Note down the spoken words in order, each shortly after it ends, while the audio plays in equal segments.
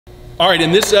All right,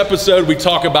 in this episode, we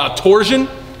talk about torsion.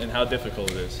 And how difficult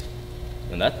it is.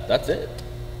 And that's it.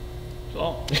 That's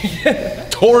all.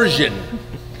 Torsion.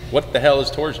 What the hell is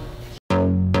torsion?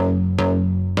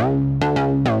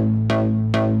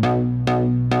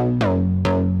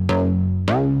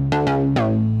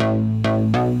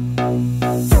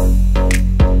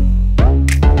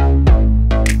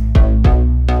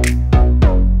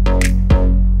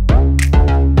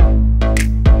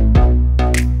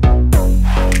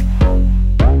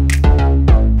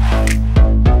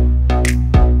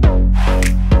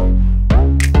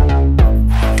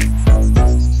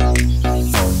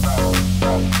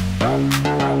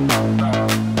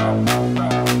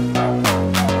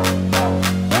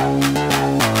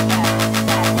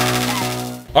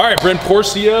 All right, Brent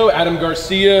Porcio, Adam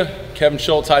Garcia, Kevin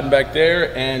Schultz hiding back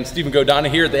there, and Stephen Godana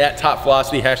here at the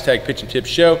 @TopVelocity #PitchingTips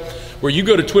show, where you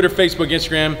go to Twitter, Facebook,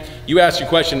 Instagram, you ask your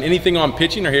question, anything on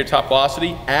pitching, or here at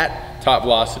TopVelocity,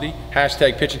 @TopVelocity,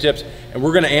 #PitchingTips, and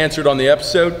we're gonna answer it on the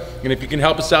episode. And if you can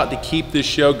help us out to keep this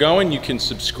show going, you can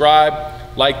subscribe,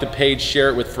 like the page, share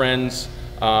it with friends,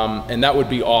 and that would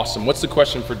be awesome. What's the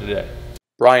question for today?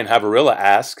 Brian Havarilla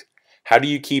asks, how do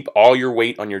you keep all your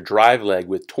weight on your drive leg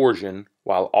with torsion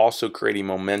while also creating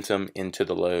momentum into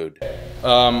the load?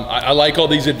 I like all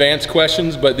these advanced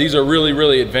questions, but these are really,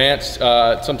 really advanced.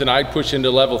 Something I'd push into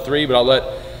level 3, but I'll let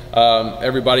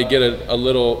everybody get a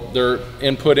little, their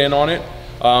input in on it.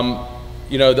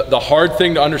 You know, the hard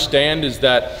thing to understand is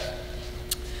that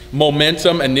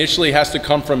momentum initially has to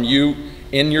come from you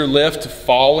in your lift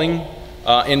falling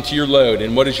into your load.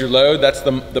 And what is your load? That's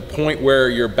the point where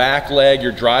your back leg,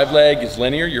 your drive leg is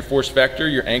linear, your force vector,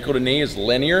 your ankle to knee is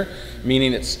linear,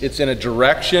 meaning it's in a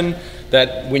direction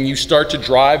that when you start to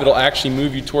drive, it'll actually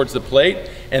move you towards the plate,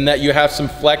 and that you have some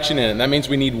flexion in it. And that means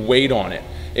we need weight on it.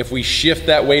 If we shift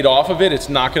that weight off of it, it's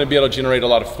not going to be able to generate a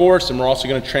lot of force, and we're also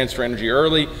going to transfer energy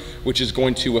early, which is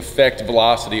going to affect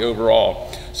velocity overall.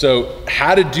 So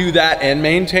how to do that and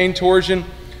maintain torsion?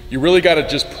 You really got to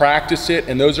just practice it,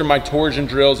 and those are my torsion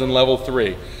drills in level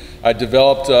 3. I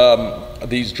developed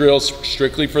these drills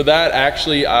strictly for that.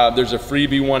 Actually, there's a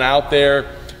freebie one out there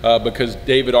because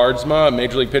David Aardsma, a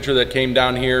major league pitcher that came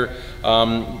down here,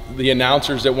 the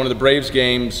announcers at one of the Braves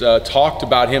games talked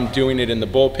about him doing it in the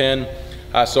bullpen.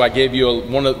 So I gave you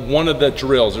one of the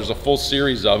drills. There's a full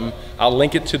series of them. I'll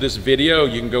link it to this video.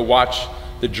 You can go watch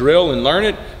the drill and learn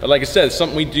it. But like I said, it's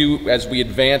something we do as we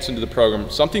advance into the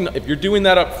program. Something, if you're doing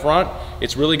that up front,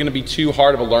 it's really gonna be too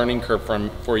hard of a learning curve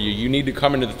for you. You need to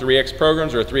come into the 3X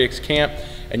programs or a 3X camp,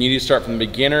 and you need to start from the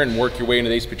beginner and work your way into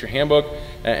the Ace Pitcher Handbook,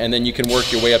 and then you can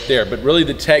work your way up there. But really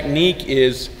the technique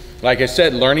is, like I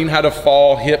said, learning how to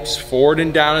fall hips forward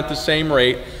and down at the same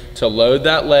rate to load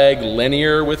that leg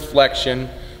linear with flexion,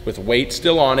 with weight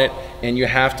still on it, and you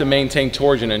have to maintain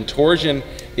torsion. And torsion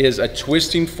is a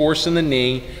twisting force in the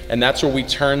knee, and that's where we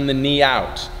turn the knee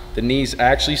out. The knee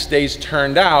actually stays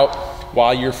turned out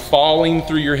while you're falling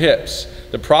through your hips.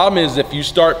 The problem is if you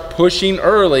start pushing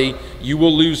early, you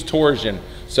will lose torsion.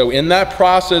 So in that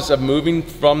process of moving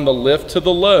from the lift to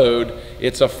the load,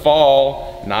 it's a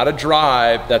fall, not a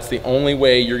drive. That's the only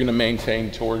way you're gonna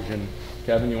maintain torsion.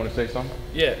 Kevin, you wanna say something?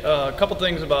 Yeah, a couple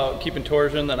things about keeping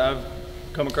torsion that I've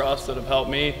come across that have helped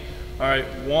me. All right,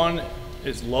 one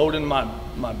is loading my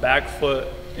back foot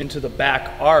into the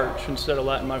back arch instead of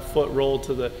letting my foot roll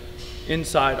to the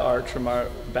inside arch of my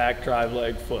back drive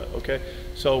leg foot, okay?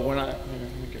 So when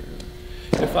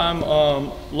if I'm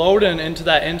loading into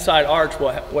that inside arch,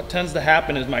 what tends to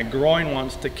happen is my groin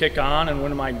wants to kick on, and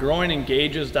when my groin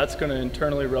engages, that's gonna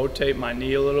internally rotate my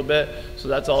knee a little bit, so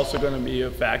that's also gonna be a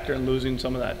factor in losing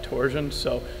some of that torsion.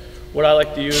 So what I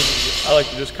like to use is I like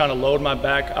to just kind of load my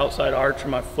back outside arch of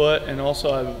my foot, and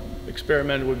also I've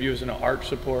experimented with using an arch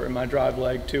support in my drive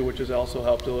leg too, which has also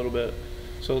helped a little bit.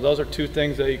 So those are two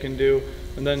things that you can do.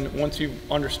 And then once you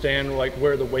understand like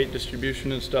where the weight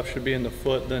distribution and stuff should be in the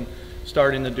foot, then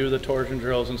starting to do the torsion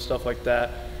drills and stuff like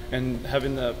that, and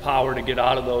having the power to get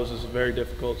out of those is very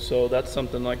difficult. So that's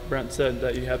something, like Brent said,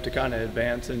 that you have to kind of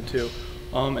advance into.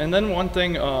 And then one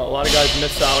thing a lot of guys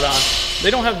miss out on, they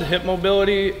don't have the hip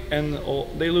mobility, and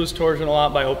they lose torsion a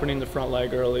lot by opening the front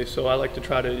leg early. So I like to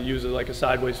try to use it like a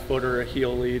sideways foot or a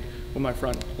heel lead with my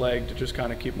front leg to just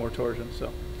kind of keep more torsion. So.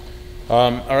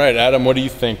 All right, Adam, what do you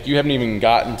think? You haven't even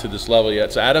gotten to this level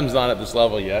yet. So Adam's not at this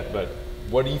level yet, but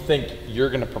what do you think you're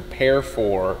going to prepare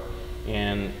for,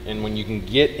 and when you can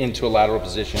get into a lateral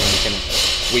position and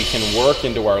we can work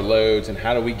into our loads, and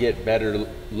how do we get better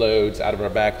loads out of our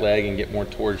back leg and get more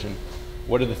torsion?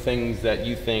 What are the things that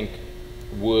you think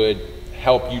would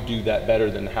help you do that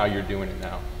better than how you're doing it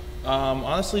now?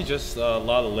 Honestly, just a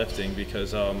lot of lifting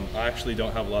because I actually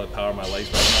don't have a lot of power in my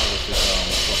legs right now, which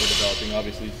is what we're developing.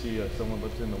 Obviously, you see someone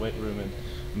lifting in the weight room, and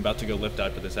I'm about to go lift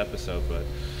after this episode. But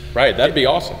right, that'd be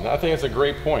awesome. I think that's a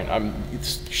great point.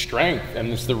 It's strength, and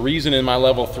it's the reason in my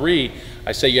level 3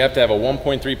 I say you have to have a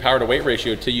 1.3 power to weight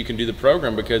ratio till you can do the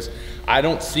program, because I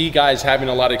don't see guys having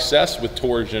a lot of success with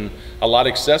torsion, a lot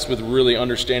of success with really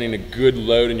understanding a good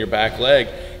load in your back leg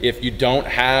if you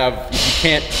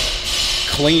can't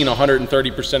clean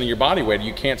 130% of your body weight.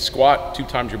 You can't squat 2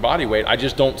 times your body weight. I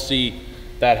just don't see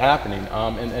that happening.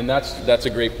 And that's a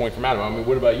great point from Adam. I mean,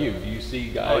 what about you? Do you see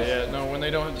guys? Oh yeah, no, when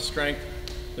they don't have the strength,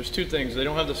 there's 2 things. They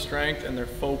don't have the strength and their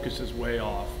focus is way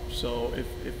off. So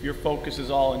if your focus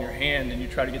is all in your hand and you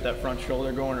try to get that front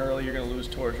shoulder going early, you're gonna lose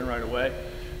torsion right away.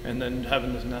 And then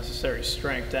having the necessary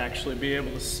strength to actually be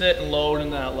able to sit and load in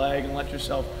that leg and let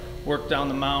yourself work down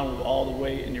the mound with all the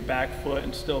weight in your back foot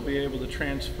and still be able to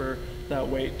transfer that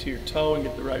weight to your toe and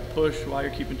get the right push while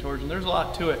you're keeping torsion. There's a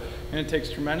lot to it, and it takes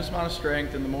tremendous amount of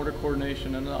strength and the motor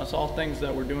coordination, and it's all things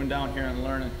that we're doing down here and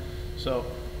learning. So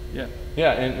yeah.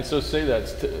 Yeah, and so say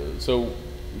that. So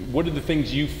what are the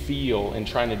things you feel in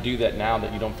trying to do that now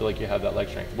that you don't feel like you have that leg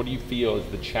strength? What do you feel is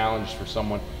the challenge for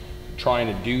someone trying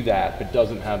to do that but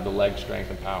doesn't have the leg strength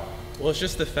and power? Well, it's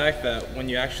just the fact that when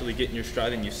you actually get in your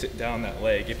stride and you sit down that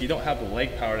leg, if you don't have the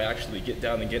leg power to actually get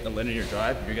down and get in a linear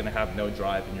drive, you're going to have no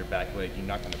drive in your back leg. You're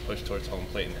not going to push towards home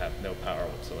plate and have no power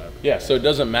whatsoever. Yeah, so it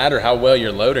doesn't matter how well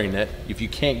you're loading it. If you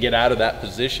can't get out of that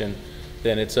position,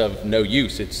 then it's of no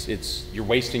use. You're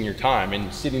wasting your time,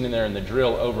 and sitting in there in the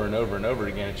drill over and over and over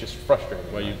again, it's just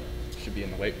frustrating. Well, you should be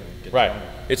in the weight room. Right.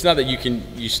 It's not that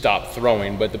you stop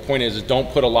throwing, but the point is don't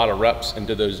put a lot of reps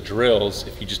into those drills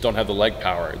if you just don't have the leg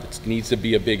power. It needs to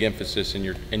be a big emphasis in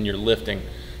your lifting,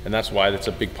 and that's why that's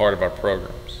a big part of our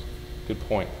programs. Good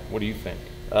point. What do you think?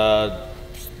 The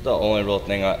only real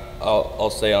thing I'll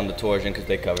say on the torsion, because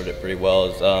they covered it pretty well,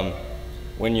 is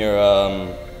when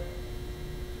you're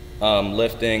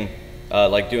lifting,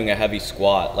 like doing a heavy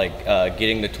squat, like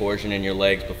getting the torsion in your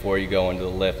legs before you go into the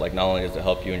lift. Like, not only does it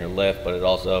help you in your lift, but it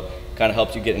also kind of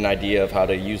helps you get an idea of how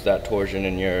to use that torsion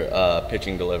in your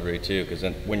pitching delivery too. Because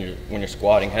then when you're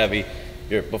squatting heavy,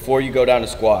 before you go down to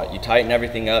squat, you tighten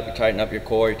everything up, you tighten up your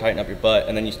core, you tighten up your butt,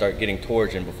 and then you start getting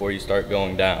torsion before you start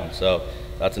going down. So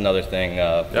that's another thing.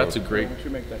 That's a great. Why don't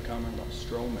you make that comment about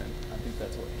Stroman? I think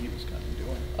that's what he was kind of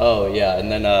doing. Oh yeah, and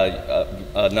then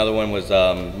another one was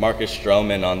Marcus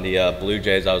Stroman on the Blue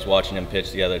Jays. I was watching him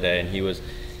pitch the other day, and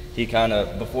he kind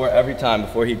of, every time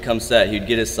before he'd come set, he'd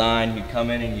get his sign, he'd come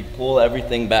in and he'd pull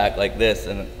everything back like this,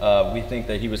 and we think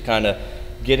that he was kind of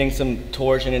getting some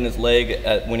torsion in his leg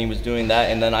when he was doing that,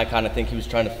 and then I kind of think he was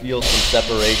trying to feel some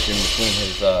separation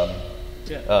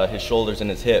between his shoulders and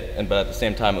his hip, but at the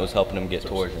same time it was helping him get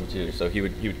torsion too. So he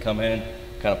would come in,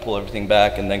 kind of pull everything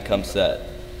back, and then come set.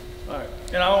 All right,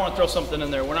 and I want to throw something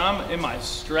in there. When I'm in my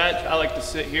stretch, I like to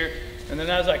sit here, and then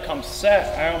as I come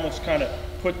set, I almost kind of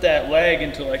put that leg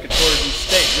into like a torsion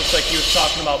state, just like you were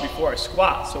talking about before I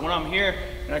squat. So when I'm here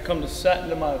and I come to set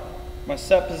into my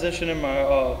set position in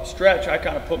my stretch, I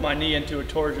kind of put my knee into a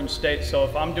torsion state. So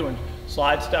if I'm doing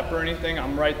slide step or anything,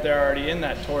 I'm right there already in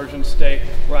that torsion state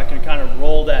where I can kind of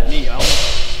roll that knee. I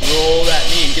almost roll that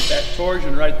knee and get that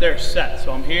torsion right there set.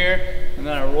 So I'm here, and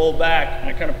then I roll back, and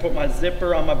I kind of put my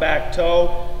zipper on my back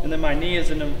toe, and then my knee is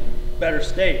in a better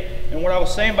state. And what I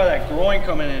was saying by that groin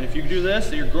coming in, if you do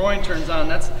this, your groin turns on,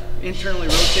 that's internally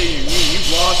rotating your knee.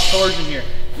 You've lost torsion here.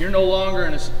 You're no longer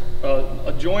in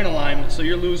a joint alignment, so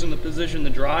you're losing the position to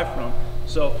drive from.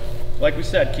 So, like we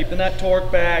said, keeping that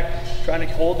torque back, trying to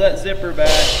hold that zipper back,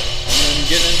 and then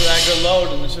getting into that good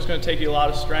load, and it's just going to take you a lot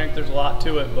of strength. There's a lot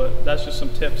to it, but that's just some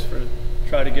tips for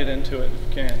try to get into it if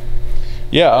you can.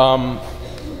 Yeah,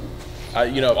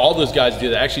 you know, all those guys do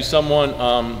that. Actually, someone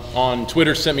on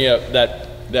Twitter sent me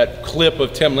that clip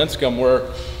of Tim Lincecum where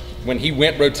when he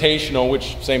went rotational,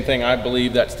 which same thing, I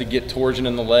believe that's to get torsion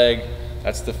in the leg.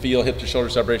 That's the feel hip to shoulder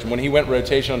separation. When he went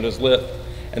rotational on his lift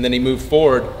and then he moved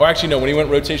forward, or actually no, when he went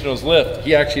rotational on his lift,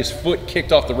 his foot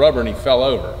kicked off the rubber and he fell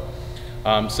over.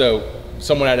 So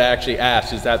someone had actually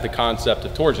asked, is that the concept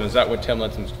of torsion? Is that what Tim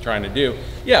Lincecum's trying to do?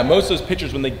 Yeah, most of those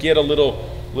pitchers, when they get a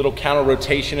little counter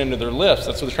rotation into their lifts,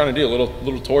 that's what they're trying to do, a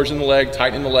little torsion in the leg,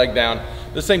 tightening the leg down.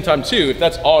 At the same time too, if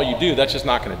that's all you do, that's just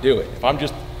not gonna do it. If I'm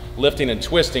just lifting and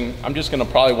twisting, I'm just gonna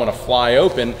probably wanna fly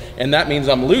open, and that means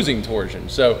I'm losing torsion.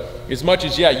 So as much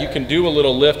as, yeah, you can do a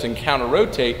little lift and counter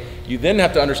rotate, you then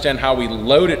have to understand how we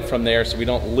load it from there so we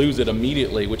don't lose it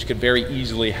immediately, which could very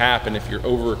easily happen if you're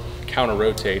over counter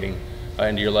rotating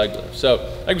into your leg lift. So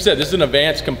like we said, this is an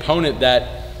advanced component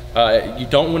that you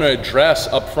don't want to address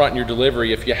up front in your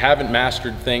delivery if you haven't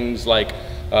mastered things like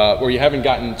or you haven't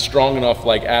gotten strong enough,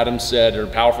 like Adam said, or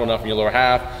powerful enough in your lower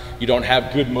half. You don't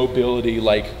have good mobility,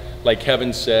 like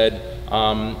Kevin said,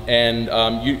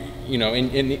 you know,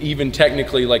 and even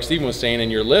technically, like Stephen was saying, in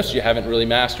your lifts, you haven't really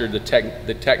mastered the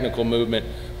technical movement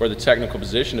or the technical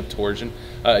position of torsion.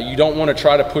 You don't want to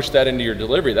try to push that into your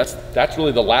delivery. That's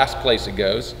really the last place it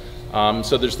goes.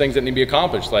 So there's things that need to be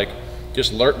accomplished, like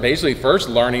just basically first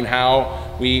learning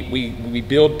how we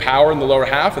build power in the lower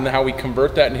half, and then how we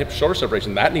convert that in hip shoulder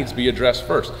separation. That needs to be addressed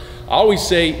first. I always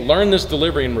say learn this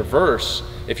delivery in reverse.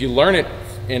 If you learn it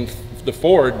in the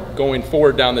going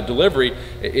forward down the delivery,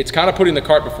 it's kind of putting the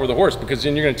cart before the horse, because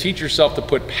then you're going to teach yourself to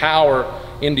put power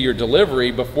into your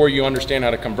delivery before you understand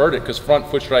how to convert it, because front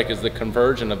foot strike is the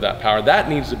conversion of that power. That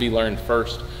needs to be learned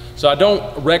first. So I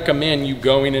don't recommend you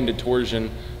going into torsion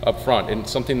up front, and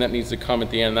it's something that needs to come at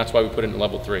the end, and that's why we put it in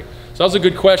level 3. So that was a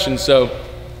good question. So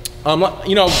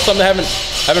you know, something I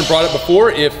haven't brought up before,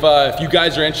 if you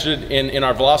guys are interested in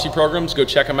our velocity programs, go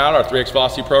check them out, our 3X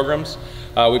velocity programs.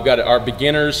 We've got our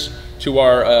beginners to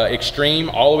our extreme,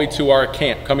 all the way to our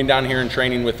camp, coming down here and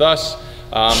training with us.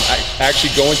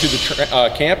 Actually going to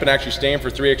the camp and actually staying for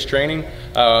 3X training,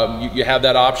 you have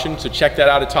that option. So check that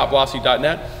out at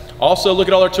TopVelocity.net. Also, look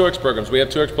at all our 2X programs. We have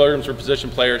 2X programs for position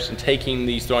players and taking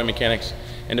these throwing mechanics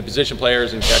into position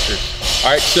players and catchers.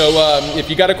 All right, so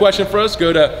if you got a question for us,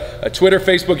 go to Twitter,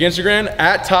 Facebook, Instagram,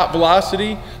 at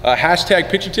TopVelocity, hashtag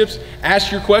pitching tips.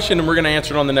 Ask your question, and we're going to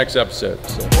answer it on the next episode.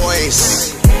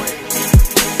 So.